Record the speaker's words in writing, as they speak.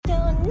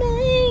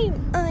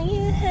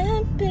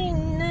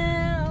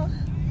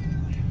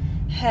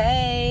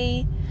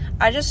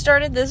I just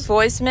started this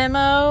voice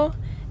memo,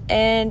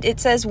 and it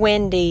says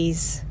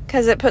Wendy's,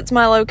 because it puts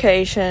my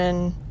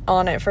location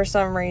on it for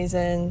some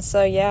reason.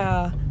 So,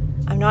 yeah,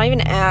 I'm not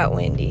even at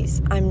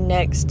Wendy's. I'm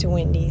next to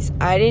Wendy's.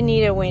 I didn't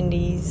eat at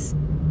Wendy's.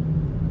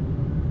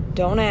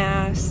 Don't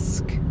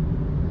ask.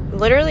 I'm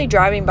literally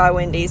driving by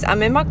Wendy's.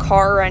 I'm in my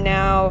car right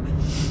now.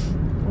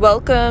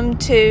 Welcome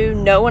to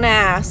No One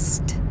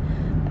Asked.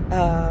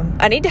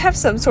 I need to have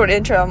some sort of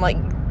intro. I'm like,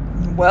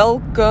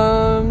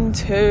 welcome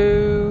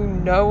to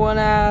No One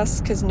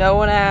Asked, because no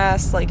one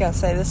asked. Like, I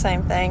say the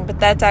same thing, but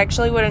that's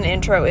actually what an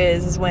intro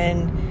is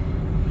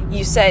when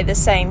you say the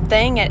same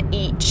thing at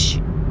each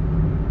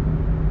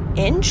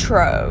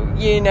intro,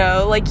 you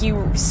know, like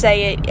you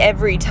say it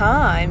every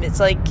time. It's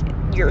like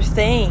your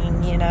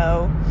thing, you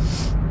know.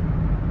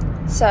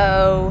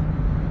 So,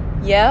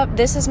 yep,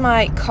 this is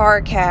my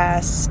car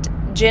cast.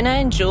 Jenna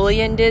and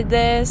Julian did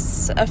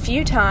this a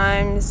few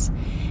times,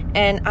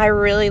 and I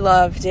really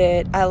loved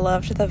it. I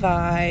loved the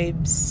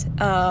vibes.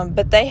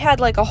 But they had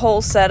like a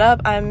whole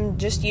setup. I'm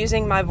just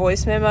using my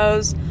voice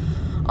memos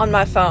on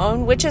my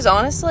phone, which is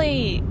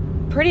honestly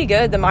pretty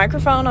good. The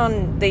microphone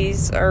on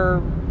these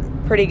are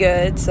pretty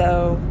good.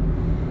 So,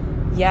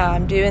 yeah,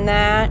 I'm doing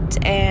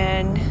that,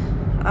 and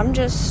I'm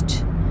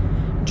just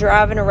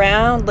driving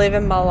around,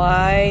 living my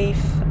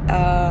life.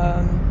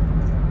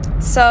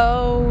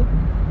 So,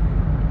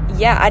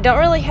 yeah, I don't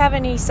really have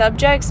any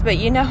subjects, but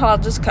you know, I'll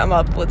just come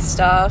up with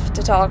stuff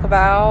to talk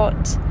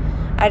about.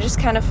 I just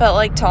kind of felt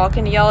like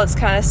talking to y'all. It's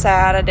kind of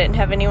sad I didn't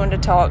have anyone to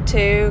talk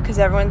to, because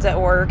everyone's at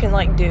work and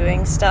like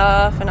doing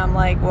stuff, and I'm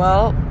like,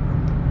 well,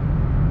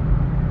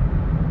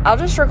 I'll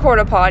just record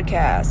a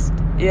podcast.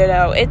 You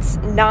know, it's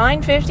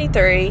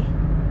 9:53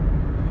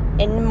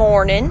 in the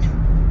morning.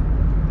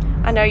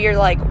 I know you're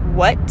like,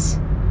 what?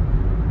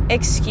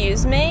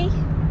 Excuse me?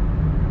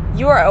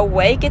 You are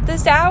awake at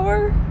this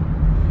hour?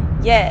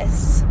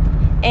 Yes.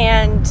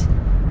 And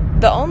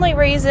the only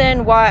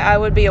reason why I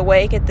would be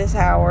awake at this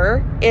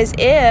hour is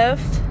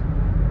if,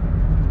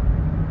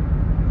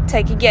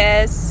 take a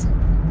guess.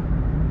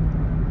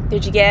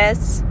 Did you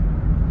guess?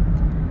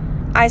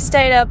 I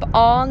stayed up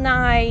all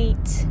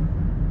night.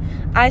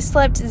 I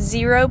slept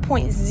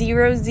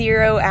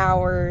 0.00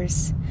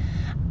 hours.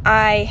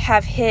 I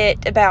have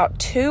hit about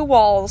 2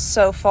 walls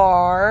so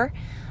far.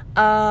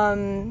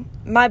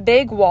 My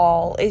big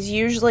wall is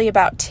usually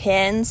about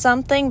 10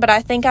 something, but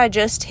I think I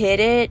just hit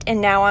it, and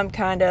now I'm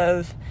kind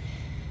of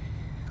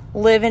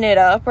living it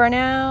up right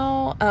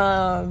now.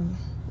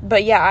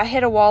 But yeah, I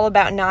hit a wall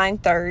about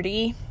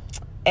 9:30,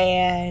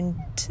 and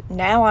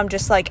now I'm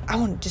just like, I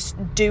want to just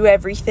do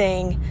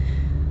everything,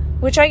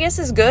 which I guess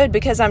is good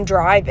because I'm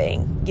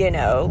driving, you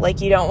know, like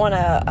you don't want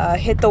to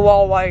hit the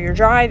wall while you're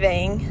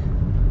driving.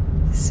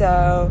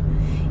 So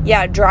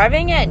yeah,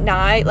 driving at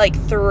night, like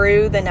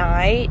through the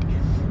night,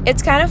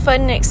 it's kind of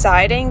fun and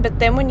exciting, but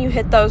then when you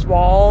hit those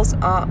walls,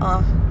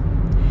 no.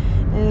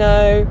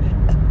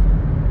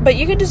 But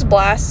you can just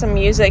blast some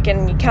music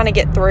and you kind of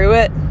get through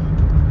it.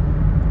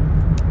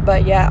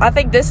 But yeah, I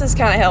think this is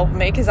kind of helping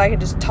me because I can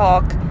just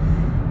talk,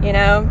 you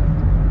know.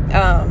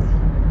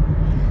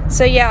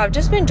 So yeah, I've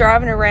just been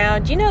driving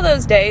around. You know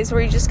those days where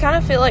you just kind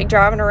of feel like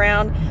driving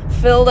around,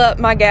 filled up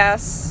my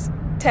gas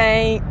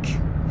tank,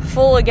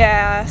 full of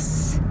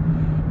gas,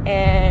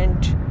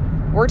 and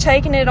we're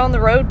taking it on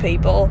the road,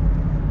 people.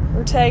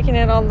 We're taking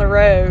it on the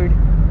road.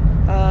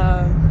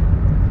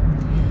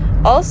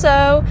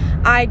 Also,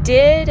 I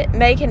did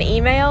make an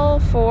email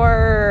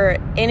for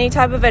any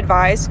type of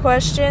advice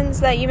questions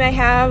that you may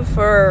have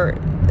for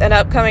an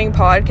upcoming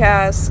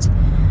podcast.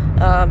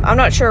 I'm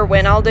not sure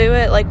when I'll do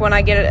it. Like when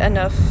I get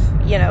enough,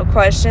 you know,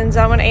 questions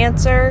I want to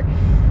answer,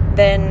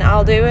 then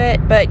I'll do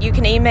it. But you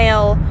can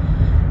email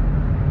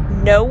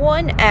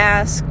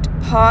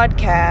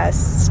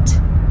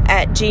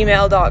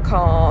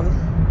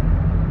nooneaskedpodcast@gmail.com.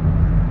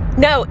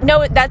 No,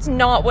 that's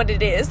not what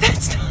it is.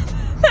 That's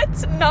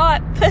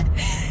not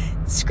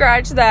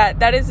scratch that.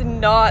 That is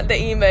not the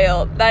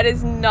email. That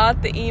is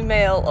not the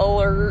email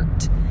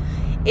alert.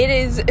 It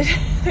is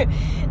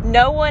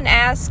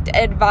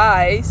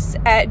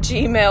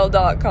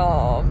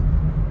nooneaskedadvice@gmail.com.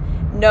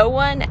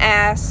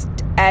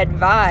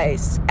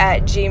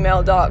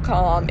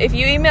 nooneaskedadvice@gmail.com. If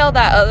you email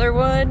that other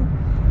one,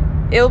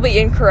 it'll be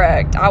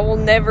incorrect. I will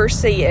never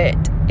see it.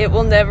 It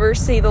will never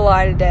see the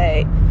light of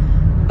day.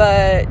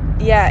 But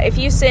yeah, if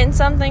you send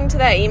something to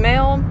that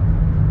email,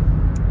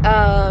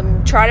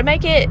 try to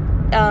make it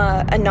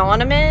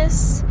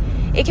anonymous.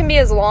 It can be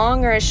as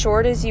long or as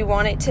short as you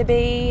want it to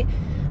be.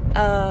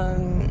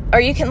 Or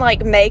you can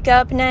like make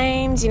up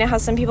names. You know how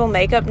some people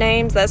make up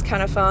names? That's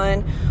kind of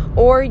fun.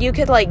 Or you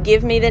could like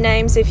give me the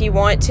names if you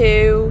want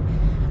to.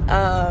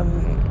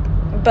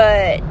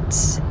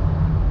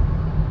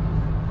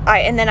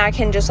 And then I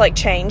can just like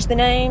change the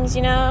names,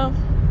 you know?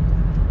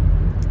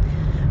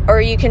 Or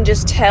you can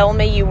just tell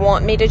me you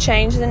want me to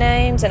change the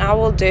names, and I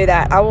will do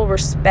that. I will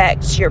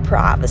respect your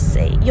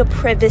privacy. Your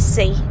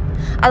privacy.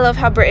 I love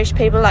how British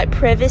people like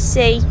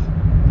privacy.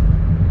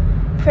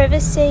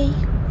 Privacy.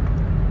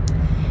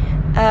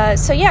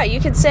 So yeah, you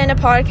could send a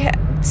podcast.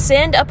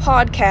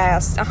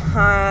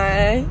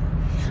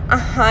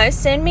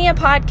 Send me a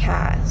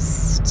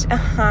podcast.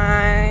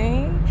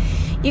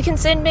 You can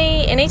send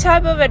me any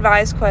type of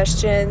advice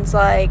questions.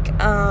 Like,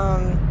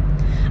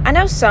 I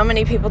know so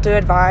many people do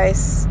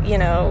advice,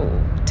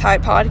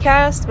 type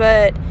podcast,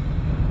 but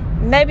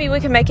maybe we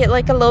can make it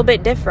like a little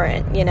bit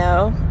different,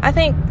 I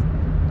think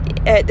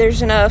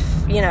there's enough,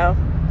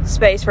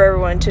 space for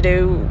everyone to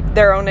do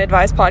their own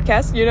advice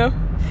podcast,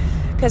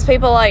 because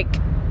people like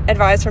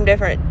advice from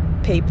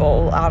different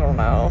people. I don't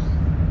know.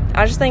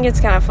 I just think it's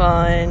kind of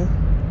fun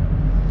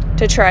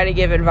to try to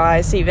give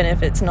advice, even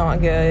if it's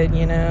not good,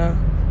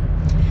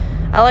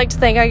 I like to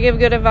think I give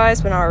good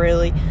advice, but not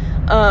really.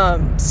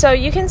 So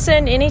you can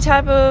send any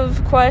type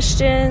of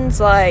questions,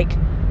 like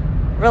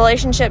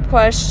relationship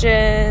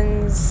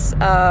questions,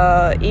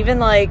 even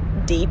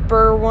like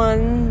deeper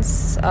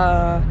ones,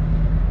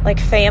 like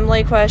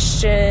family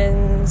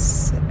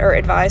questions, or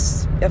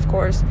advice, of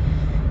course.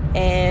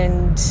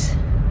 And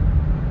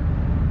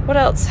what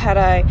else had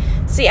I?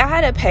 See, I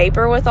had a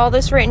paper with all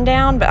this written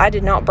down, but I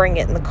did not bring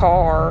it in the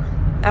car.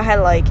 I had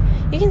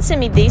you can send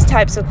me these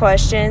types of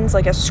questions,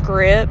 like a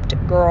script.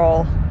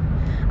 Girl,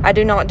 I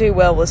do not do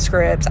well with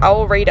scripts. I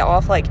will read it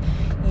off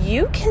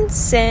you can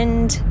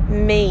send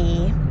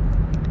me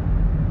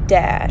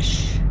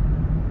dash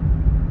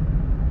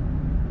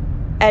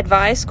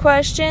advice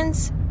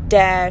questions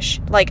dash.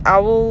 I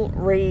will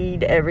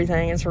read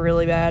everything. It's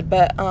really bad,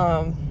 but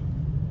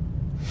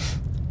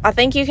I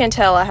think you can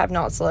tell I have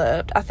not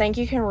slept. I think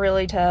you can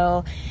really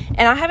tell.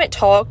 And I haven't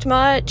talked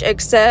much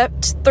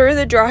except through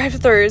the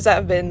drive-thrus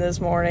I've been this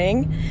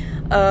morning.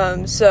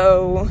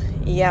 So,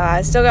 yeah,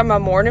 I still got my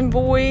morning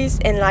voice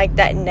and,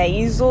 that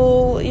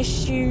nasal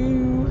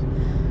issue.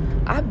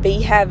 I be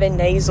having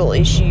nasal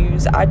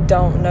issues. I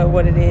don't know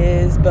what it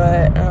is,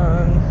 but,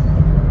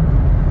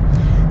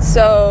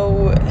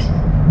 so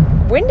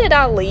when did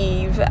I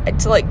leave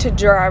to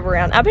drive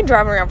around? I've been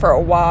driving around for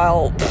a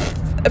while,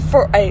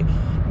 for a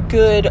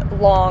good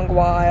long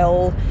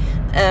while.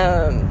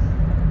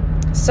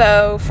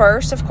 So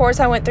first, of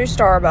course, I went through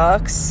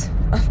Starbucks,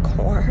 of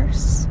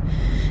course.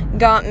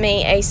 Got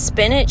me a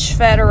spinach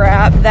feta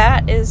wrap.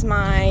 That is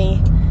my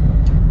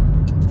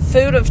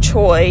food of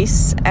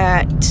choice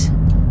at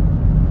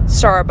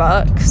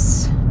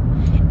Starbucks.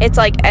 It's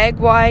egg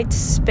white,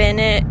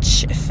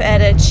 spinach,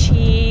 feta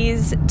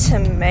cheese,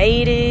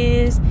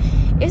 tomatoes.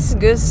 It's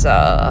good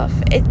stuff.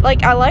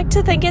 I like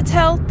to think it's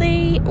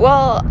healthy.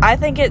 Well, I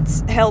think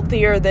it's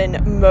healthier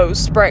than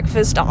most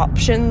breakfast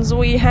options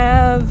we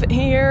have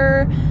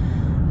here.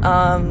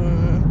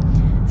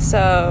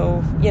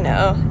 So,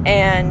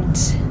 and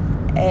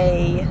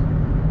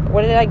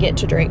what did I get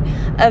to drink?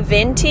 A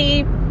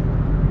venti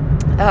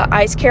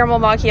iced caramel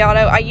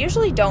macchiato. I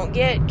usually don't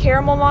get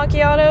caramel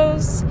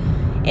macchiatos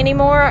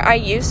anymore. I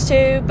used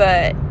to,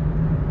 but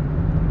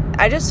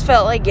I just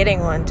felt like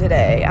getting one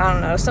today. I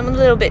don't know. Something a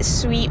little bit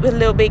sweet with a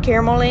little bit of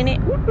caramel in it.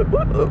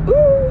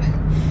 Ooh.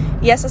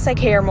 Yes, I say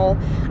caramel.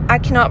 I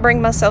cannot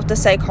bring myself to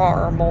say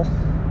caramel.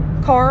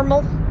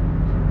 Caramel?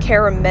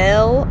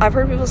 Caramel? I've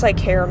heard people say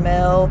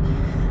caramel.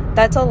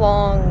 That's a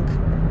long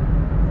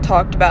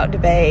talked about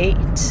debate.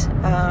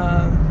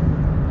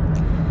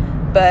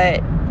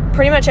 But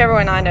pretty much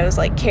everyone I know is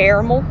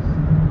caramel.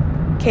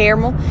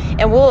 Caramel.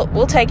 And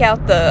we'll take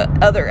out the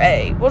other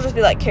A. We'll just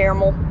be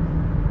caramel.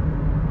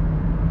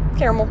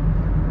 Caramel.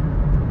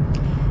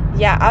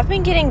 Yeah, I've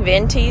been getting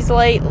ventis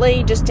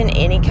lately, just in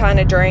any kind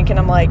of drink, and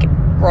I'm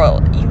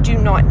girl, you do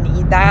not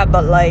need that,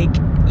 but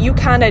you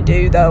kind of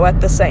do though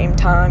at the same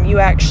time. You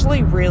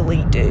actually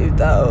really do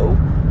though.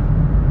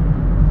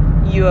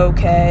 You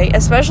okay?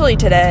 Especially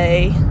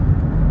today.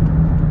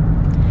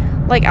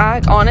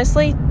 I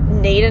honestly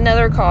need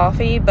another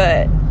coffee,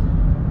 but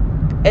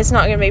it's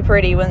not gonna be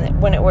pretty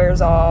when it wears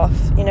off.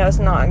 It's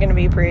not gonna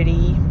be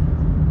pretty.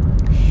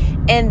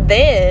 And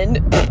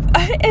then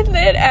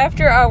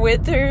after I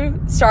went through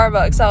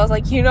Starbucks, I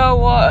was you know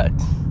what?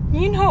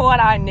 You know what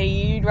I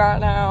need right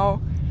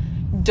now?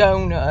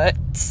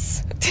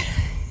 Donuts.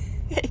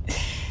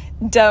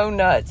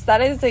 Donuts.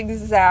 That is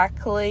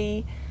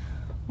exactly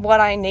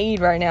what I need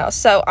right now.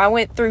 So I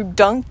went through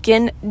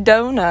Dunkin'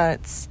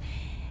 Donuts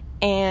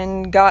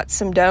and got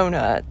some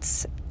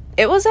donuts.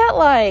 It was at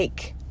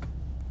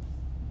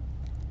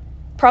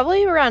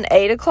probably around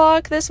 8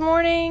 o'clock this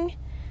morning.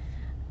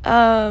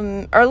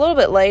 Or a little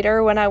bit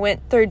later when I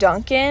went through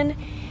Dunkin',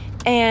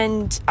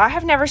 and I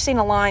have never seen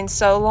a line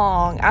so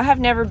long. I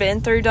have never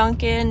been through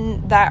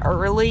Dunkin' that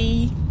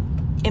early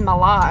in my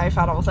life,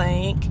 I don't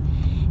think.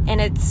 And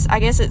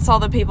I guess it's all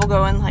the people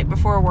going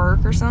before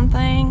work or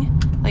something,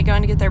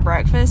 going to get their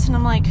breakfast, and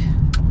I'm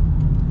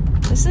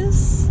this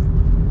is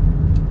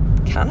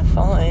kind of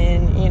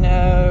fun,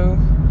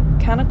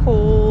 kind of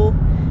cool.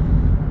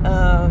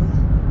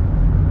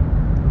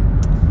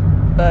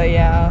 But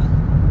yeah.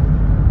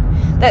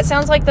 That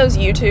sounds like those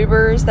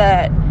YouTubers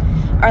that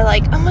are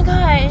oh my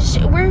gosh,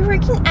 we're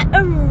working at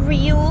a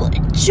real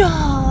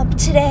job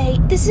today.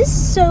 This is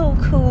so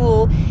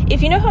cool.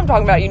 If you know who I'm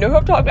talking about, you know who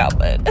I'm talking about,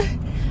 but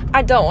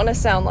I don't want to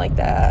sound like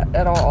that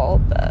at all,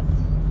 but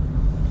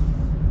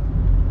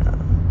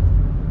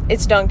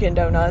It's Dunkin'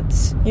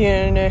 Donuts.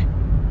 You know,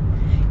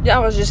 I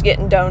was just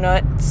getting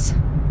donuts.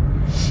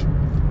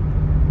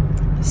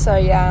 So,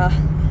 yeah.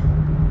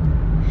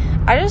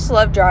 I just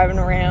love driving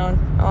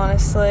around,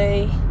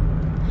 honestly.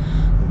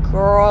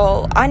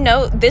 Girl, I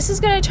know this is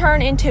going to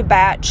turn into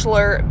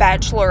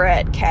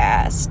Bachelorette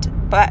cast.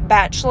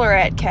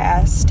 Bachelorette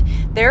cast.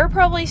 There are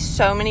probably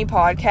so many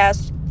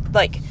podcasts,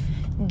 like,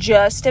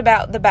 just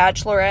about the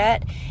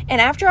Bachelorette.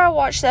 And after I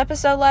watched the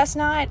episode last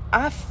night,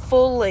 I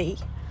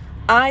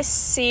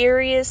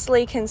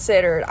seriously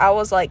considered, I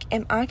was like,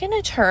 am I going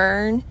to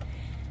turn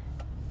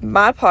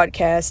my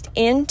podcast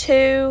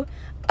into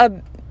a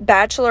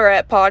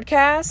Bachelorette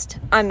podcast?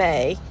 I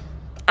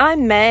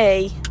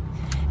may.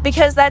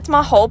 Because that's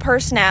my whole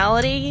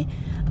personality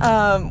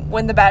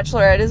when the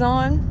Bachelorette is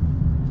on.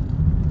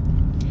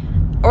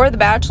 Or the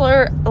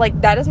Bachelor, like,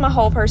 that is my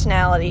whole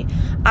personality.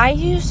 I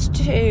used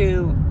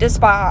to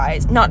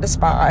not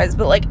despise,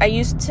 but, like, I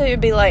used to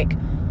be like,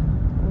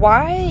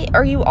 why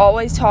are you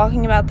always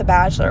talking about the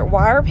Bachelor?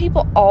 Why are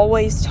people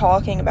always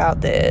talking about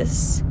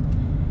this?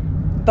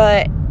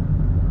 But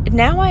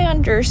now I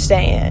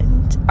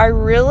understand. I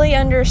really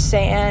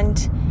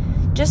understand.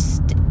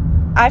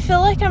 I feel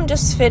like I'm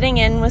just fitting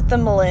in with the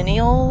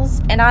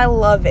millennials, and I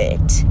love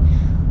it.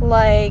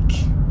 Like,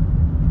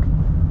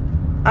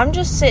 I'm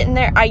just sitting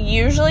there. I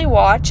usually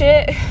watch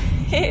it.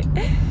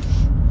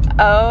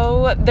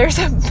 Oh, there's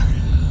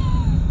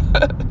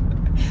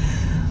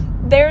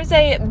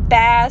a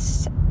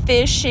bass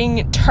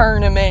fishing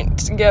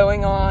tournament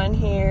going on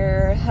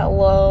here.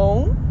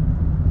 Hello?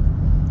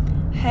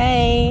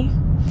 Hey.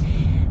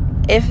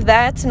 If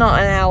that's not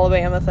an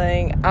Alabama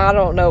thing, I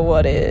don't know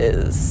what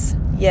is.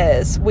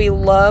 Yes, we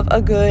love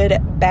a good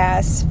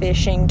bass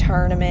fishing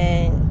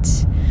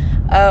tournament.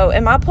 Oh,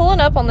 am I pulling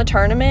up on the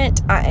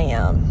tournament? I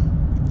am.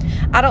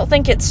 I don't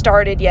think it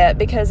started yet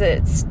because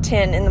it's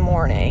 10 in the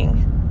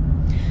morning.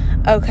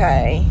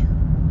 Okay.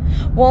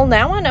 Well,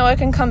 now I know I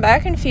can come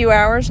back in a few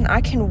hours and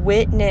I can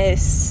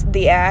witness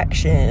the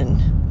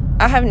action.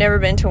 I have never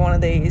been to one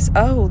of these.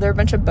 Oh, there are a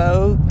bunch of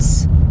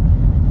boats.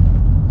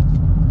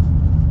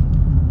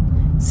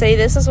 See,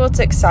 this is what's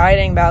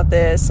exciting about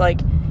this.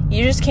 Like,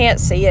 you just can't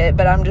see it,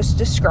 but I'm just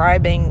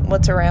describing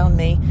what's around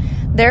me.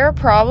 There are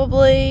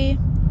probably,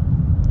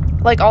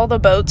 like, all the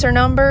boats are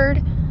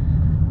numbered.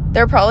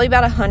 There are probably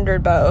about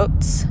 100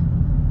 boats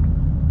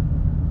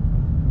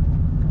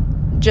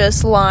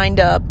just lined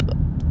up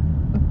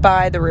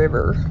by the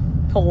river.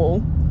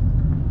 Hello.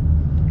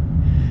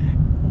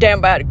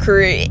 Down by the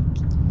creek.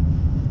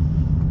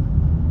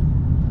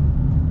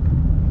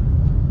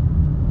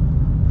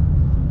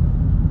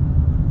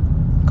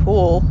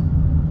 Cool.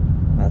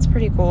 That's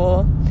pretty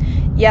cool.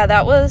 Yeah,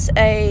 that was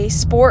a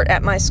sport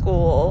at my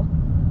school.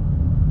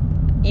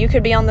 You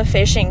could be on the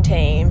fishing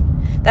team.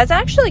 That's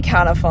actually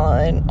kind of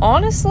fun.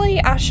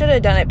 Honestly, I should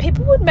have done it.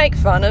 People would make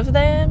fun of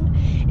them,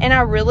 and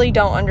I really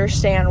don't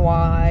understand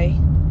why.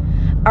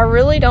 I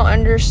really don't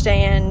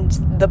understand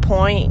the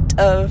point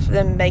of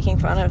them making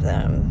fun of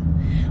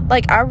them.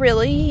 Like, I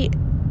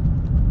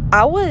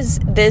was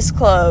this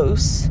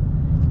close.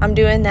 I'm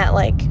doing that,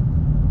 like,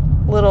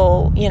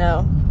 little,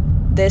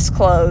 this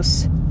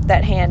close,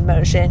 that hand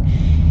motion,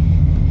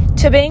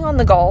 to being on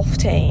the golf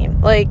team.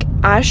 Like,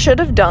 I should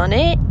have done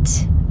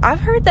it.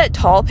 I've heard that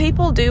tall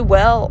people do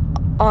well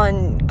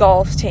on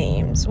golf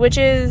teams, which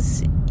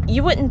is,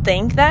 you wouldn't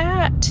think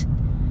that,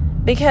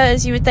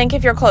 because you would think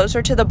if you're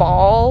closer to the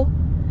ball,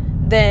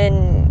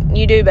 then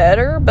you do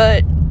better,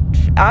 but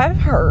I've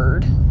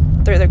heard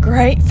through the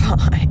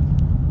grapevine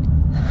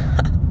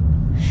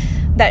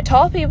that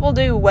tall people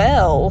do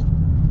well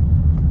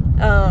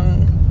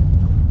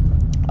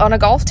on a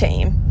golf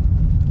team.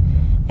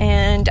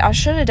 And I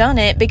should have done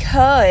it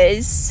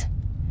because,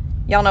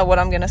 y'all know what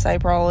I'm going to say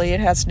probably.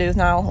 It has to do with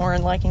Niall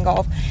Horan liking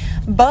golf.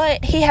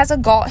 But he owns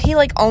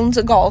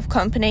a golf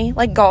company,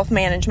 like golf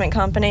management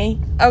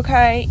company.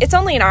 Okay? It's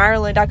only in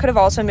Ireland. I could have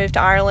also moved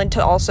to Ireland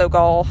to also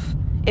golf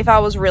if I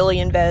was really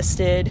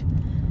invested,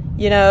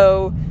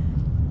 But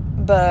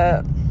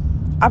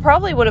I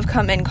probably would have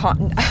come in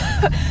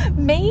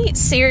me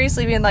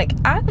seriously being like,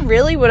 I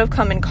really would have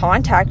come in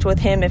contact with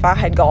him if I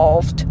had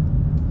golfed.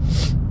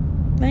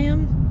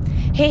 Ma'am.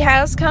 He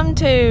has come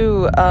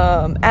to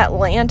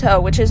Atlanta,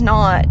 which is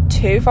not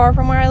too far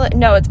from where I live.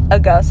 No, it's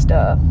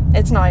Augusta.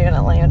 It's not even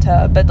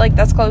Atlanta, but, like,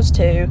 that's close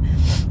too.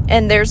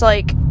 And there's,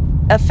 like,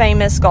 a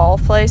famous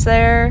golf place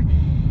there.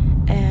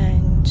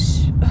 And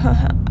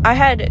I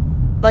had,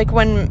 like,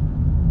 when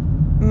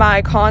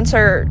my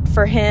concert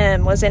for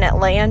him was in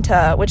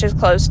Atlanta, which is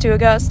close to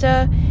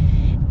Augusta,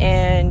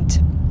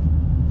 and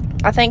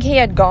I think he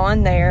had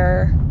gone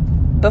there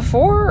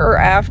before or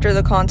after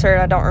the concert,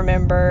 I don't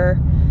remember.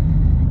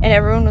 And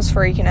everyone was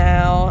freaking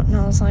out. And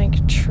I was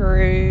like,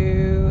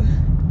 true.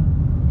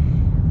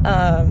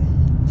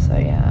 So,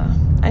 yeah.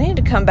 I need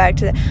to come back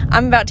to that.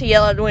 I'm about to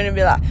yell out the window and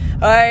be like,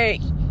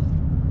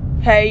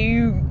 hey,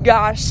 you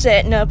guys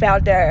setting up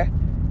out there.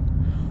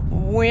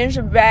 When's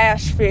the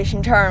bass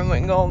fishing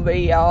tournament gonna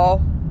be,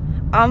 y'all?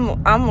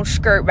 I'm gonna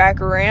skirt back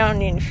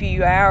around in a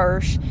few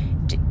hours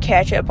to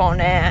catch up on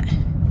that.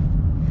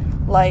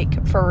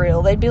 Like, for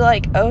real. They'd be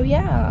like, oh,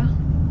 yeah.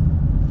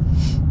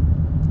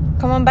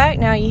 Come on back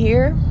now, you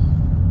hear?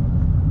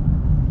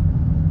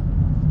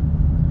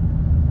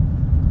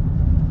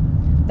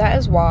 That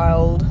is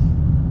wild.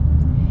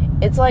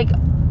 It's like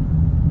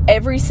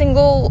every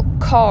single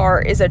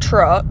car is a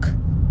truck,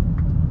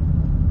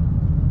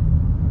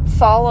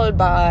 followed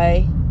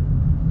by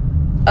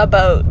a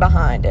boat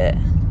behind it.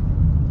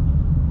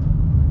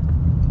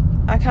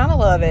 I kind of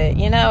love it.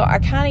 You know, I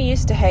kind of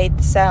used to hate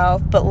the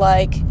South, but,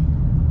 like,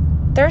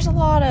 there's a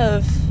lot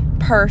of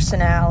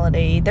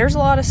personality. There's a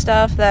lot of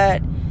stuff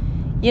that,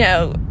 you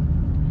know,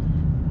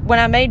 when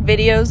I made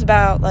videos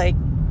about, like,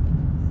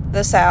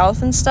 the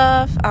South and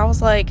stuff, I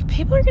was like,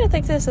 people are going to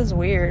think this is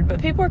weird,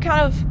 but people are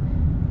kind of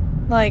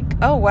like,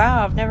 oh,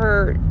 wow, I've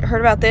never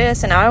heard about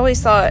this, and I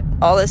always thought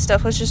all this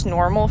stuff was just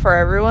normal for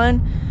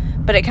everyone,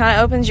 but it kind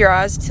of opens your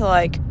eyes to,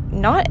 like,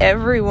 not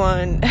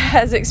everyone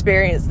has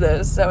experienced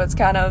this, so it's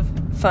kind of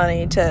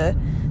funny to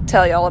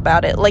tell y'all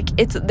about it. Like,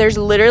 there's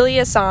literally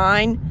a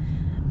sign.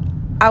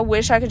 I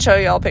wish I could show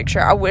y'all a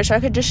picture. I wish I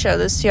could just show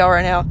this to y'all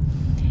right now.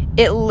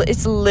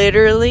 It's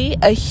literally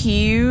a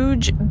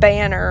huge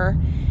banner,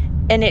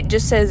 and it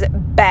just says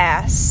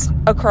bass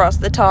across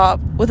the top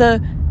with a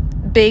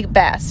big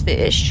bass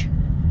fish.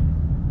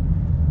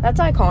 That's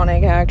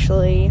iconic,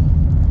 actually.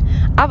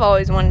 I've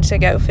always wanted to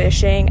go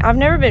fishing. I've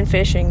never been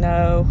fishing,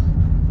 though.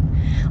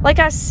 Like,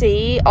 I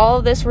see all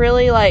of this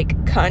really,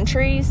 like,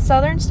 country,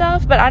 southern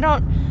stuff, but I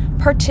don't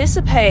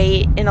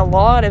participate in a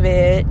lot of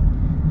it.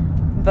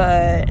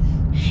 But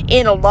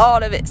in a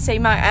lot of it, see,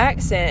 my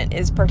accent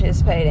is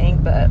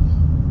participating, but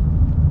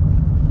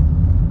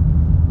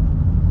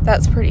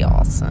that's pretty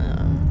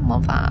awesome.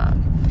 Love that.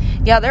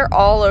 Yeah, they're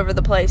all over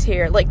the place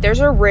here. Like, there's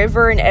a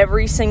river in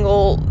every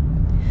single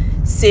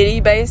city,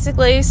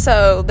 basically,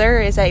 so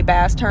there is a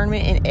bass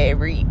tournament in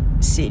every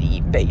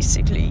city,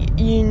 basically.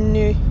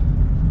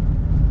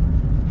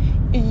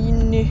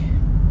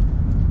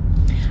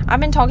 I've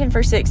been talking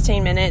for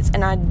 16 minutes,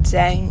 and I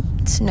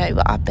don't know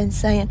what I've been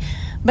saying.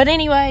 But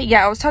anyway,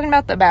 yeah, I was talking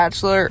about the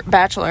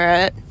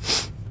Bachelorette.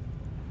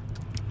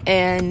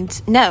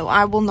 And no,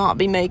 I will not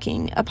be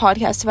making a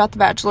podcast about the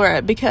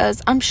Bachelorette,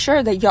 because I'm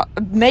sure that y'all,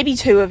 maybe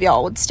 2 of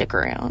y'all would stick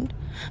around.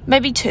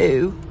 Maybe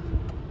 2.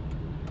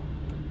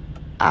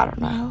 I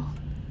don't know.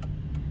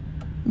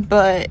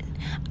 But,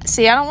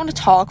 see, I don't want to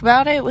talk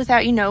about it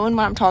without you knowing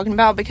what I'm talking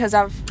about, because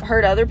I've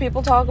heard other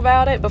people talk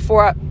about it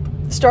before I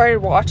started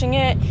watching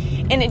it,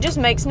 and it just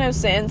makes no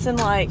sense, and,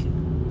 like,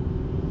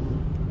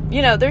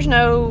 you know, there's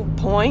no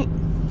point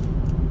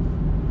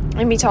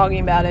in me talking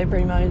about it,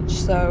 pretty much,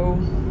 so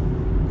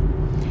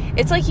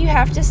it's like you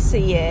have to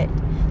see it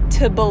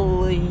to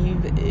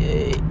believe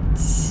it.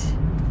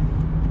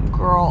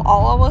 Girl,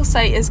 all I will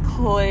say is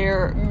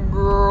Claire,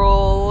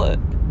 girl,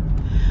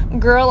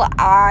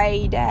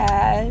 I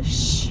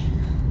dash.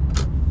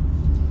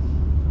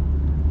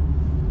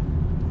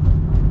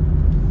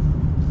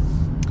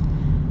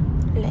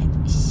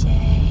 Let's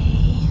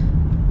see.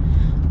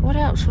 What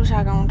else was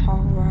I gonna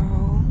talk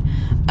about?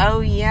 Oh,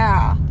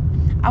 yeah.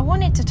 I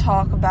wanted to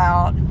talk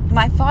about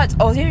my thoughts.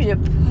 Oh, there's a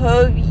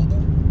puppy.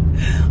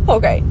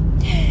 Okay.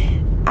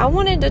 I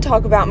wanted to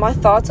talk about my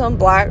thoughts on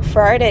Black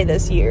Friday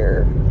this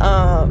year.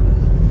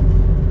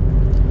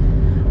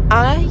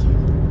 I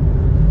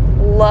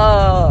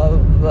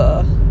love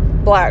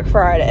Black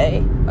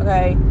Friday,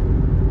 okay?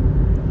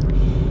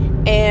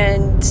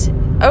 And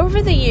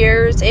over the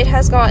years, it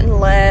has gotten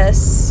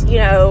less, you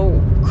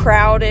know,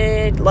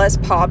 crowded, less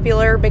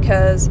popular,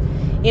 because,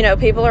 you know,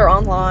 people are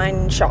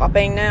online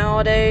shopping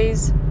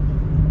nowadays.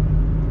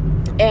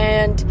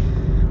 And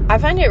I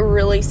find it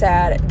really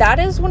sad. That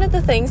is one of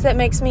the things that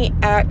makes me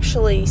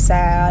actually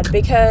sad,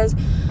 because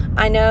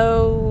I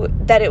know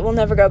that it will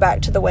never go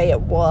back to the way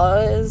it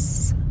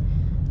was.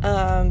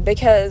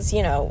 Because,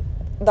 you know,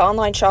 the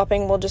online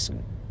shopping will just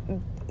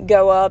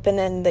go up, and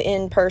then the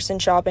in-person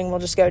shopping will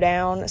just go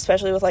down,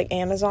 especially with, like,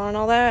 Amazon and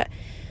all that.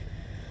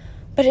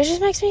 But it just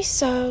makes me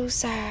so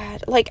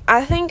sad. Like,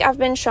 I think I've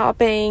been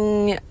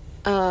shopping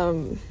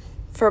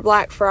for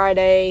Black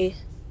Friday,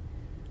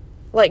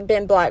 like,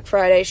 been Black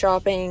Friday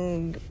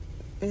shopping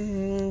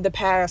the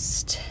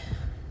past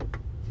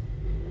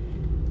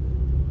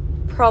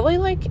probably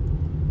like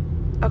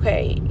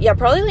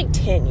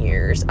 10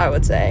 years, I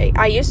would say.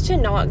 I used to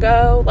not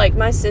go. Like,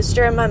 my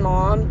sister and my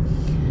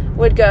mom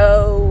would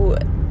go,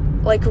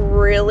 like,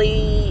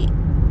 really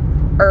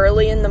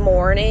early in the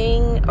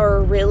morning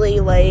or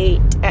really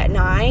late at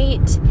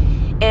night,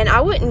 and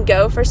I wouldn't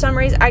go for some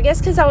reason. I guess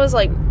because I was,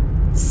 like,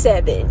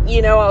 7,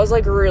 you know, I was,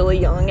 like, really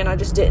young, and I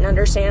just didn't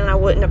understand, and I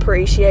wouldn't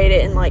appreciate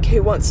it, and, like,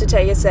 who wants to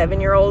take a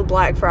 7-year-old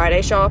Black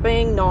Friday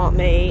shopping? Not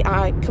me.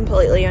 I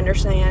completely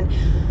understand.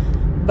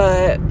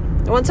 But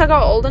once I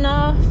got old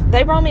enough,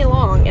 they brought me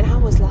along, and I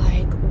was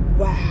like,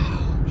 wow.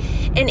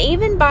 And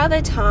even by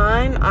the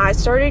time I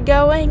started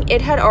going,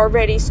 it had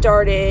already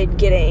started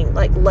getting,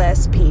 like,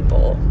 less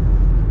people.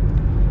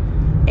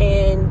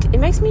 And it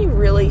makes me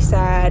really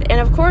sad.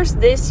 And, of course,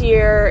 this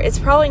year, it's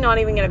probably not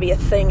even going to be a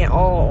thing at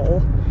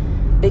all,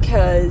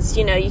 because,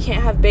 you know, you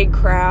can't have big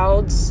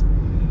crowds.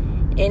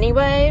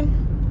 anyway,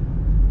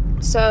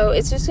 so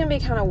it's just gonna be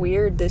kind of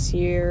weird this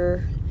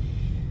year.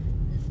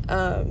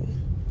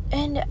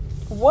 And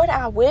what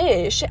I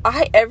wish,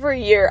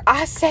 every year,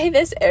 I say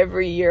this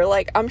every year,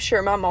 like, I'm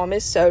sure my mom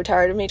is so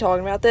tired of me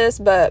talking about this,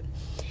 but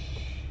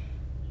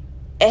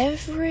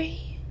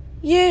every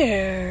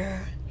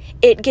year,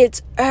 it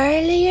gets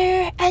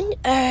earlier and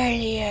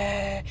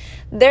earlier.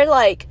 They're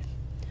like,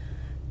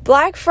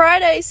 Black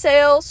Friday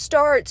sale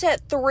starts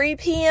at 3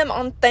 p.m.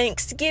 on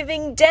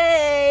Thanksgiving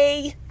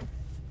Day.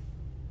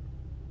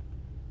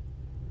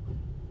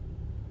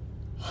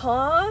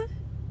 Huh?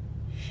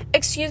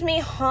 Excuse me,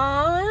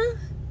 huh?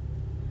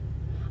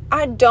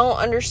 I don't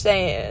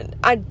understand.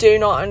 I do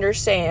not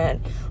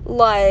understand.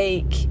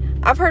 Like,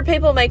 I've heard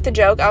people make the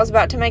joke. I was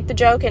about to make the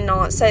joke and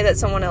not say that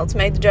someone else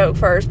made the joke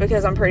first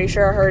because I'm pretty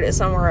sure I heard it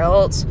somewhere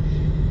else.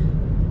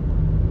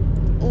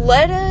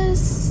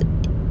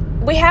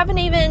 We haven't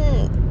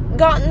even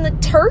gotten the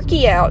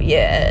turkey out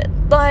yet.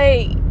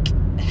 Like,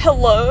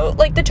 hello?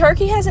 Like, the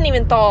turkey hasn't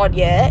even thawed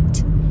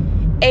yet.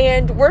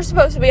 And we're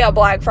supposed to be out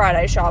Black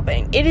Friday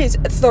shopping. It is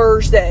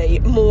Thursday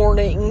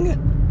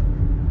morning.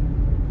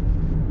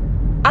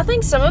 I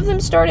think some of them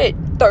start at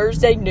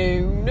Thursday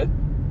noon.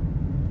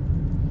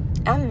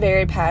 I'm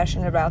very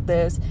passionate about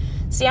this.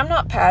 See, I'm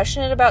not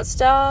passionate about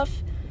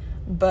stuff,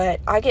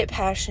 but I get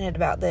passionate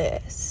about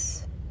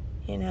this.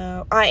 You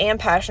know, I am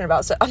passionate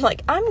about stuff. I'm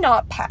like, I'm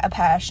not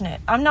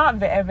passionate. I'm not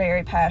a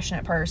very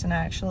passionate person,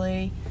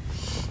 actually.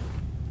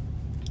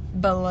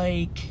 But,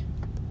 like,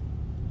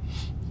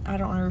 I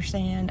don't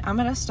understand. I'm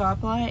at a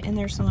stoplight and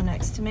there's someone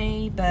next to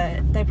me,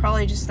 but they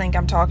probably just think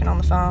I'm talking on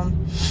the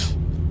phone.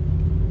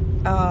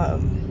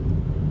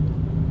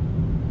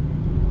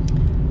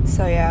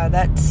 So yeah,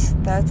 that's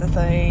a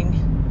thing.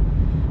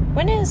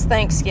 When is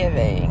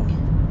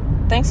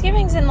Thanksgiving?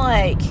 Thanksgiving's in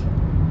like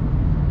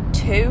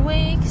 2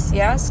 weeks?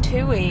 Yeah, it's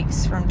 2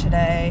 weeks from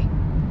today.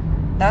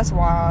 That's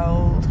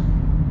wild.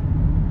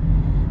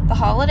 The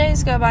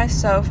holidays go by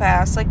so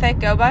fast. Like, they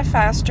go by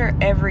faster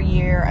every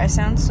year. I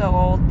sound so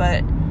old,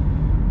 but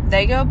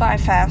they go by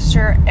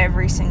faster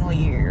every single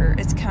year.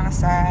 It's kind of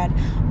sad.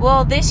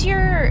 Well, this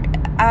year,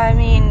 I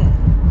mean,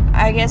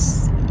 I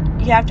guess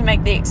you have to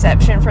make the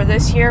exception for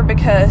this year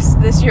because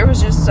this year was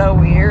just so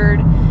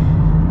weird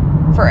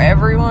for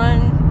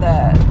everyone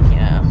that, you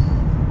know,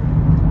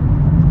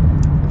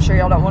 I'm sure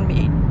y'all don't want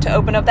me to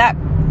open up that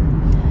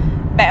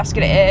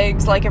basket of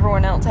eggs like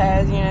everyone else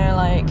has, you know,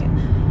 like,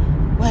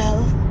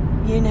 well,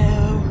 you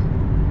know,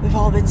 we've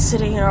all been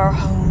sitting in our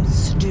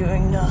homes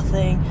doing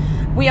nothing.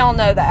 We all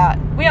know that.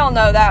 We all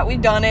know that.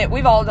 We've done it.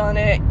 We've all done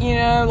it. You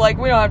know, like,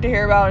 we don't have to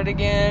hear about it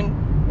again.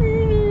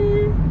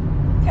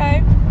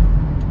 Okay.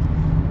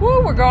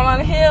 Woo, we're going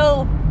on a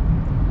hill.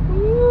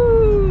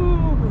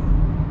 Woo.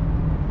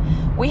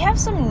 We have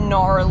some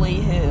gnarly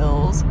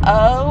hills.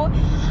 Oh,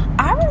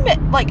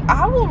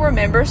 I will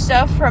remember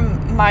stuff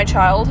from my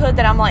childhood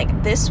that I'm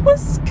like, this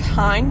was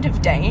kind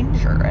of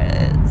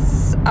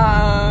dangerous.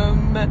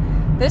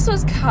 This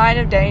was kind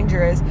of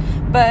dangerous.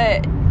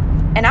 But,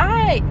 and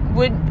I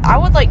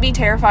would like be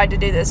terrified to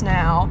do this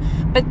now,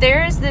 but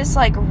there is this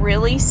like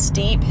really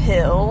steep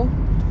hill,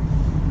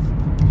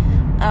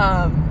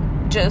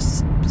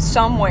 just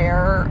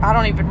somewhere, I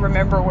don't even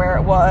remember where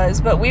it was,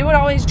 but we would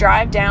always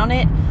drive down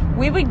it.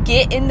 We would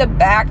get in the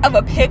back of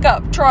a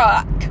pickup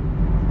truck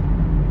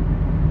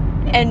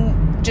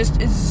and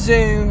just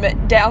zoom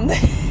down the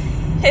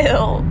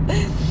hill.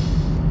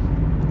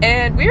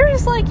 And we were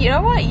just like, you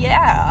know what?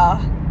 Yeah,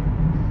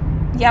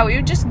 we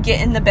would just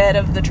get in the bed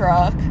of the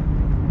truck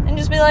and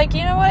just be like,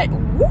 you know what?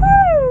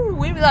 Woo!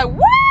 We'd be like,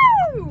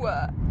 woo!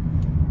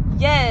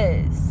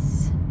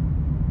 Yes.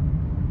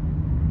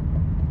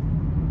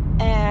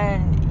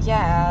 And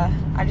yeah,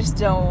 I just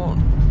don't.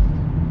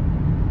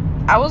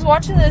 I was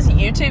watching this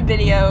YouTube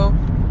video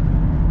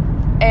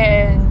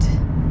and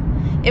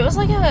it was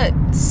like a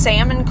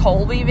Sam and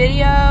Colby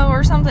video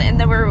or something, and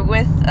they were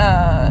with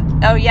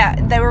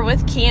they were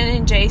with Kian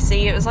and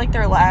JC. It was like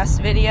their last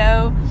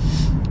video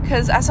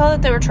because I saw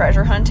that they were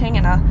treasure hunting,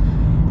 and I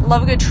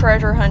love a good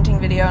treasure hunting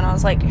video, and I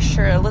was like,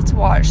 sure, let's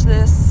watch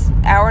this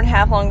 1.5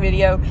 hour long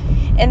video.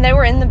 And they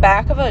were in the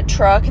back of a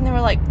truck and they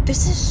were like,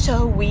 this is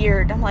so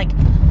weird. I'm like,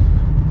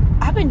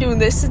 I've been doing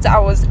this since I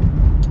was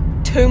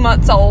 2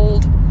 months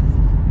old.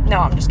 No,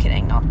 I'm just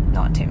kidding.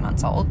 Not 2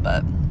 months old,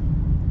 but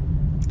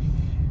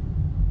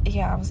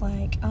yeah, I was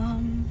like,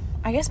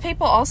 I guess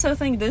people also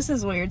think this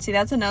is weird. See,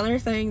 that's another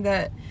thing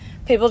that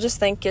people just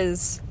think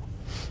is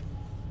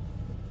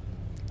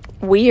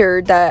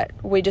weird that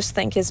we just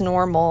think is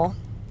normal.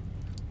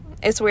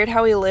 It's weird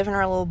how we live in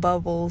our little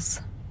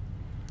bubbles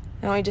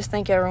and we just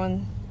think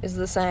everyone is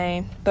the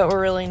same, but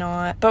we're really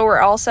not. But we're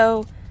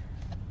also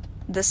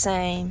the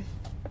same,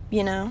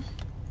 you know?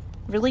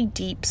 Really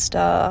deep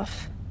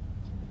stuff.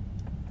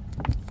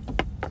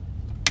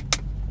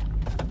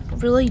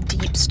 Really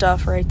deep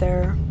stuff right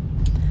there.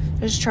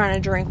 Just trying to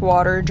drink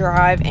water,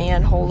 drive,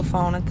 and hold the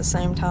phone at the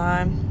same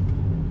time.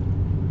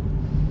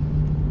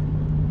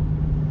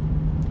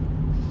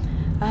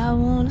 I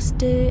wanna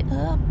stay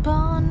up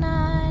all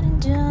night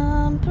and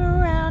jump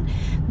around,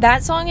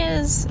 That song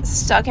is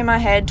stuck in my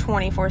head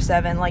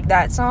 24/7. Like,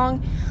 that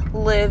song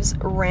lives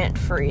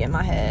rent-free in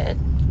my head.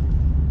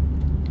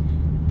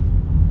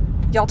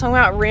 Y'all talking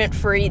about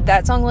rent-free?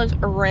 That song lives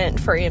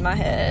rent-free in my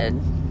head.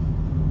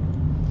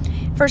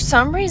 For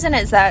some reason,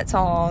 it's that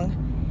song.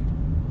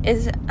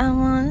 I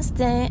wanna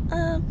stay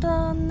up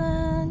on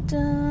the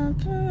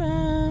jump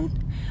around.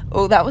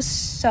 Oh, that was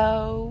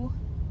so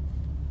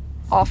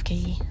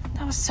off-key.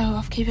 That was so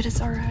off-key, but it's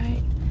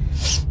alright.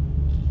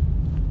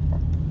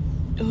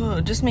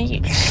 Ugh, just make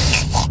it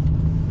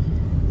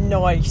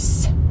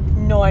nice.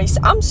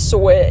 I'm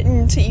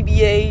sweating,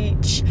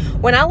 TBH.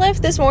 When I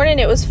left this morning,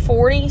 it was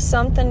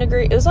 40-something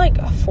degrees. It was like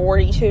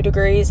 42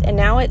 degrees, and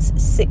now it's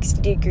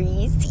 60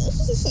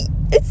 degrees.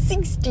 It's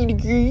 60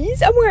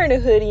 degrees. I'm wearing a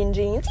hoodie and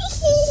jeans.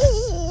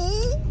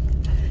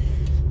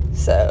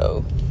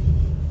 So,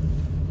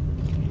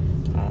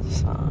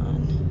 that's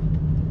fun.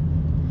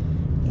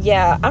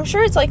 Yeah, I'm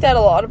sure it's like that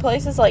a lot of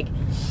places. Like,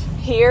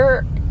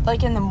 here,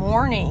 like in the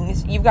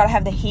mornings, you've got to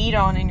have the heat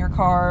on in your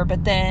car,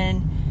 but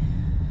then,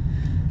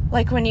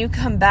 like, when you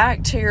come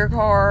back to your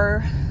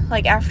car,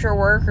 like, after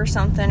work or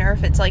something, or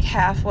if it's, like,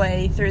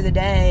 halfway through the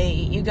day,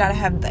 you gotta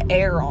have the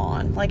air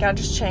on. Like, I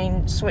just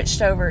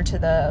switched over to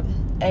the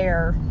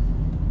air.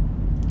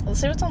 Let's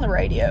see what's on the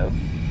radio.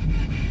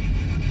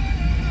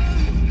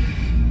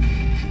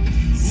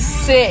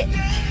 Sick.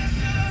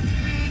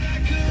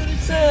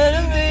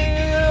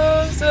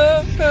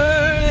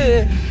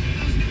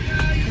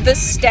 The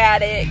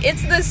static.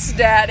 It's the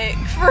static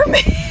for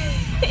me.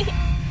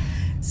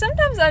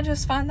 Sometimes I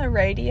just find the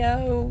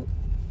radio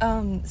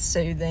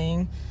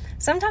soothing.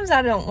 Sometimes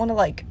I don't want to,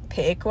 like,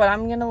 pick what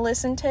I'm going to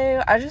listen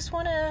to. I just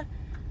want to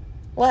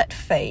let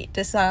fate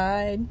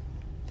decide.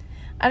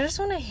 I just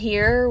want to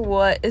hear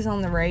what is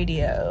on the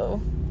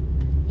radio.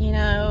 You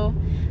know,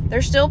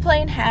 they're still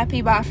playing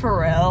Happy by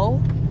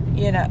Pharrell.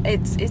 You know,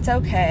 it's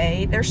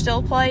okay. They're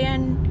still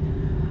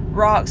playing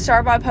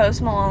Rockstar by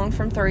Post Malone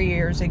from 3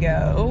 years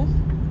ago.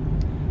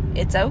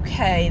 It's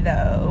okay,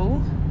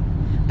 though.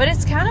 But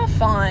it's kind of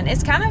fun.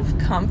 It's kind of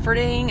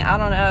comforting. I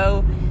don't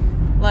know.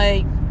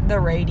 Like, the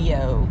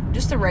radio.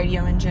 Just the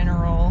radio in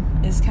general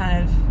is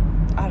kind of,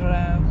 I don't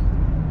know.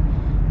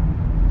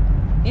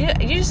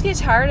 You just get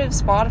tired of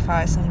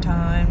Spotify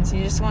sometimes.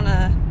 You just want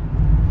to,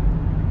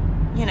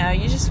 you know,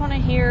 you just want to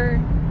hear,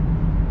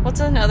 what's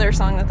another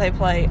song that they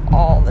play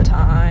all the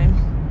time?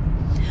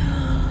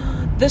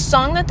 The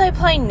song that they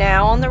play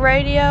now on the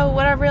radio,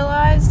 what I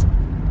realized,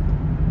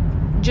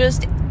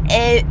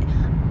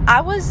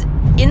 I was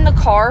in the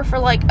car for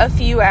like a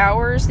few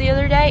hours the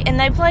other day, and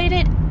they played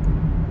it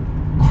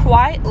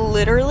quite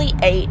literally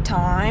 8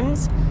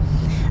 times.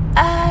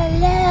 I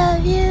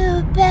love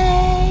you,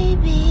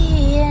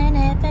 baby, and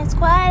if it's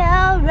quite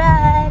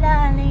alright,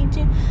 I need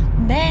you,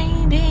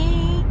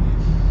 baby.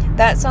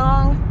 That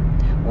song,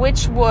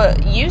 which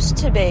used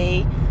to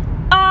be,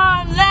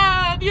 I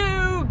love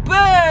you,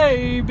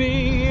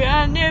 baby,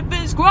 and if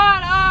it's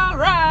quite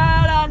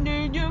alright, I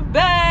need you,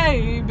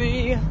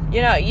 baby.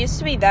 You know, it used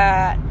to be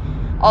that.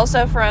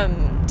 Also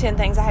from 10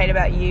 Things I Hate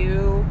About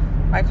You,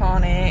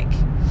 iconic.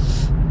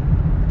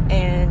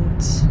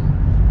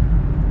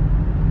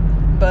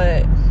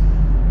 But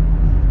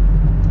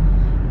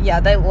yeah,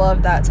 they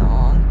love that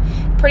song.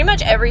 Pretty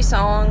much every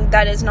song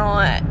that is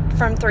not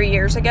from 3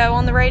 years ago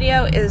on the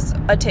radio is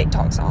a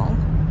TikTok song.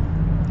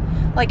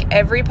 Like,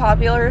 every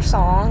popular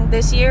song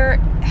this year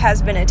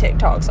has been a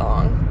TikTok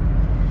song,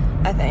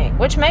 I think.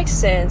 Which makes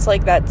sense.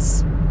 Like,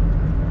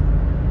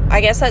 I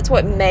guess that's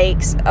what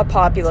makes a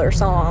popular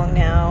song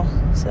now.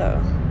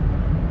 So,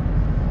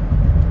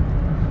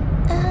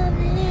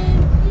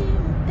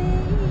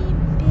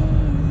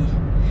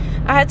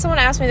 I had someone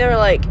ask me, they were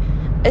like,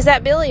 is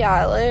that Billie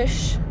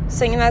Eilish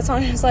singing that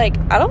song? I was like,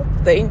 I don't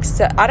think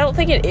so. I don't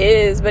think it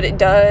is, but it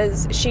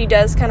does. She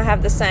does kind of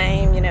have the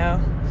same, you know,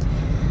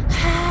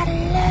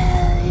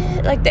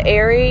 like the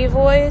airy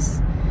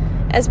voice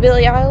as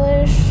Billie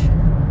Eilish.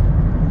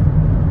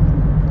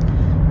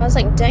 I was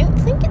like, don't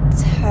think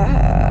it's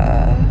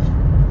her.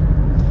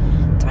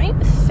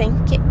 Don't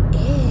think it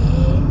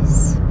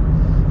is.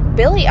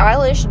 Billie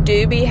Eilish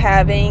do be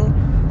having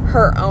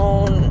her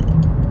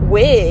own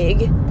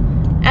wig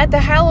at the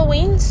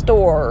Halloween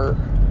store.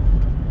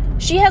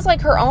 She has like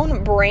her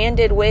own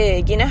branded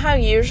wig. You know how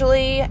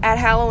usually at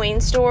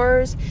Halloween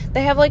stores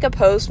they have like a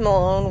Post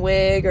Malone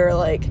wig, or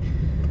like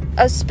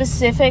a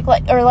specific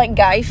like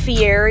Guy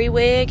Fieri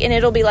wig, and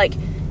it'll be like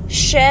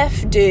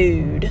Chef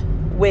Dude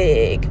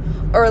wig,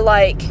 or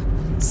like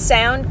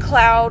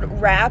SoundCloud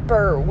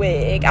rapper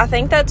wig. I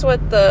think that's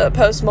what the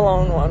Post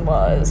Malone one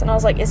was. And I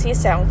was like, is he a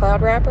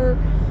SoundCloud rapper?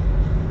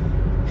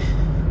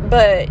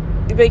 But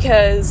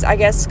because I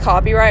guess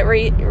copyright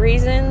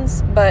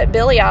reasons. But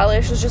Billie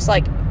Eilish was just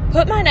like,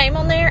 put my name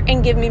on there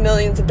and give me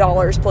millions of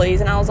dollars, please.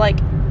 And I was like,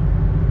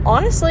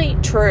 honestly,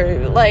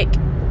 true. Like,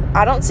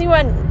 I don't see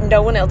why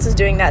no one else is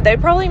doing that. They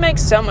probably make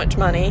so much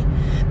money.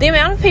 The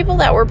amount of people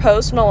that were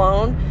Post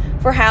Malone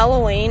for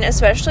Halloween,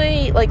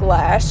 especially like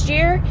last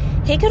year,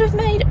 he could have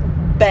made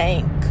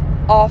bank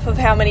off of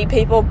how many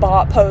people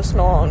bought Post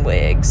Malone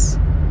wigs.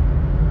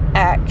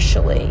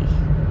 actually.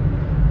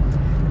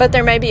 But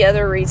there may be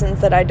other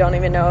reasons that I don't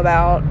even know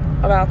about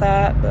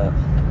that, but...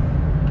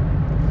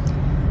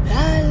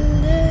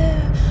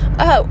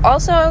 Oh,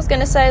 also I was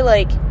gonna say,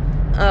 like,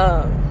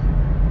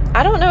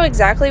 I don't know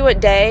exactly what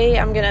day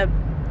I'm gonna,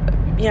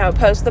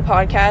 post the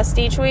podcast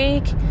each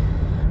week,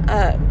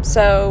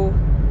 so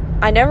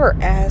I never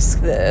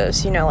ask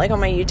this, like on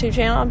my YouTube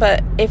channel,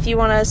 but if you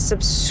want to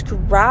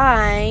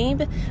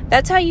subscribe,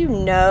 that's how you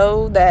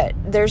know that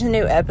there's a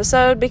new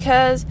episode,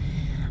 because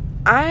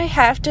I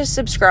have to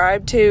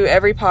subscribe to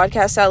every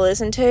podcast I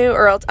listen to,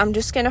 or else I'm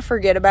just gonna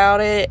forget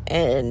about it,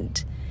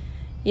 and,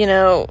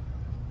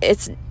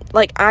 it's...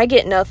 like, I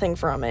get nothing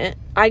from it.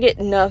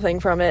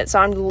 So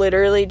I'm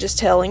literally just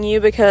telling you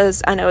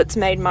because I know it's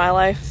made my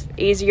life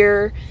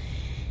easier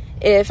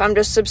if I'm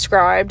just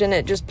subscribed and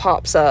it just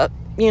pops up,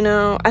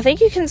 I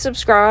think you can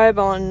subscribe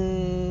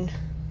on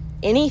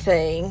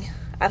anything.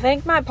 I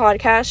think my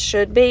podcast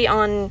should be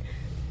on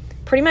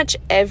pretty much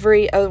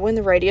every... when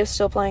the radio's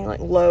still playing,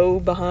 like,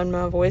 low behind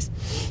my voice.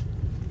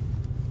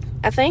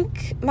 I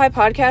think my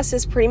podcast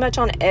is pretty much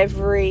on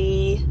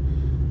every,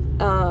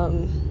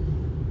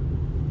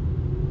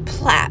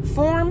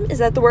 platform. Is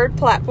that the word?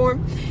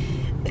 Platform.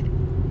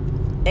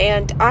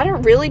 And I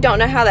really don't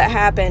know how that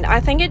happened. I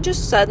think it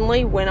just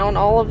suddenly went on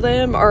all of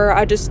them, or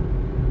I just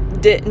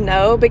didn't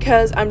know,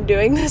 because I'm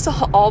doing this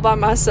all by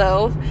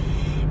myself.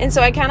 And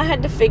so I kind of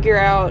had to figure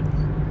out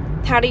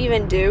how to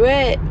even do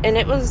it. And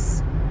it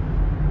was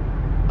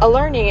a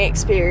learning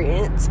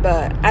experience,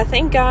 but I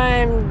think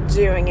I'm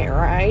doing it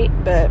right.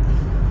 But,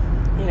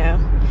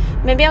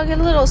 maybe I'll get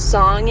a little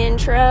song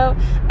intro.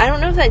 I don't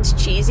know if that's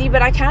cheesy,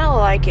 but I kind of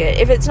like it.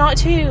 If it's not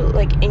too,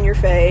 like, in your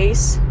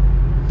face.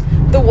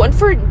 The one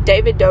for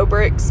David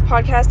Dobrik's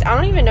podcast, I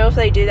don't even know if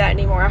they do that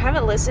anymore. I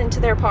haven't listened to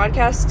their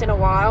podcast in a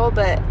while,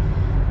 but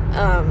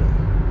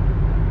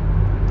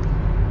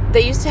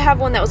they used to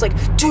have one that was like,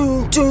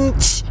 doo, doo,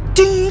 tsh,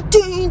 doo,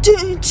 doo,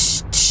 doo,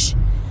 tsh, tsh.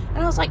 And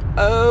I was like,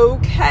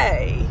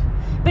 okay.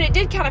 But it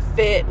did kind of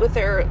fit with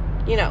their,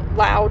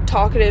 loud,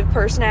 talkative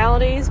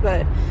personalities,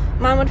 but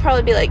mine would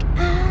probably be like,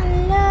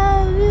 I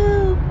love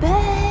you,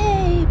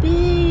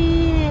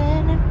 baby,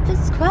 and if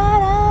it's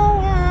quite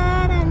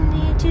alright, I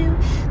need you,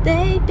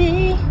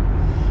 baby.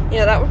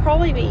 That would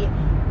probably be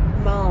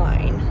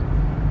mine.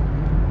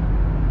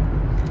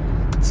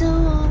 So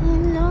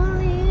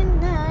lonely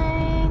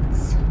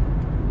nights.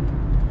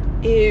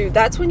 Ew,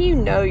 that's when you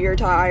know you're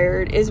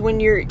tired, is when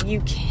you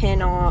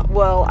cannot,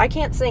 well, I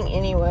can't sing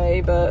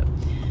anyway, but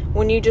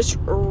when you just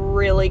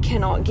really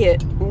cannot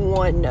get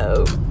one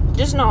note.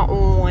 Just not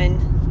one.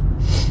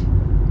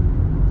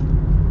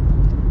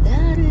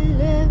 I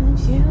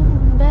love you,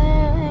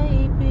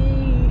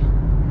 baby.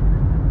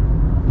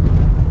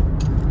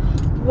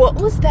 What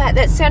was that?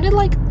 That sounded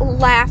like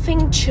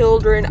laughing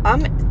children.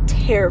 I'm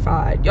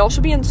terrified. Y'all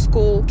should be in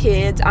school,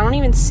 kids. I don't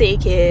even see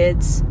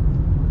kids.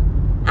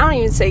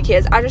 I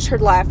just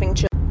heard laughing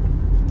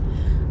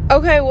children.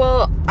 Okay,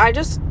 well, I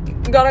just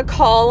got a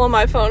call on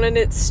my phone and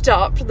it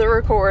stopped the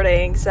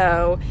recording,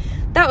 so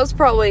that was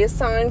probably a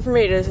sign for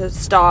me to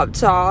stop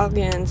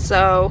talking.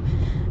 So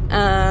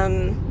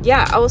I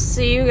will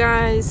see you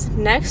guys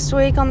next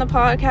week on the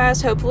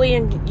podcast. Hopefully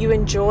you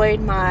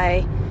enjoyed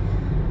my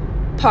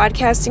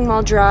podcasting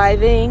while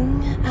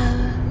driving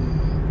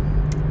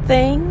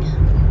thing.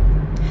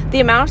 The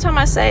amount of time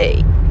I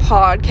say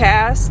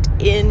podcast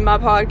in my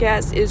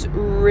podcast is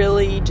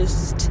really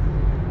just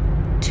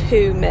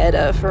too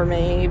meta for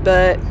me,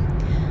 but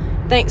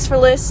thanks for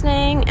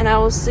listening, and I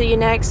will see you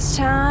next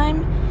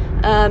time.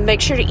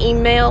 Make sure to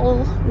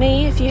email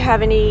me if you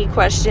have any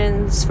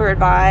questions for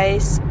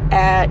advice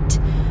at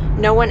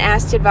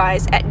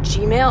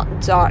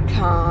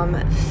nooneaskedadvice@gmail.com.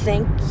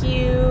 Thank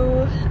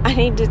you. I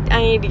need to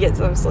get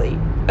some sleep.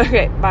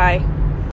 Okay, bye.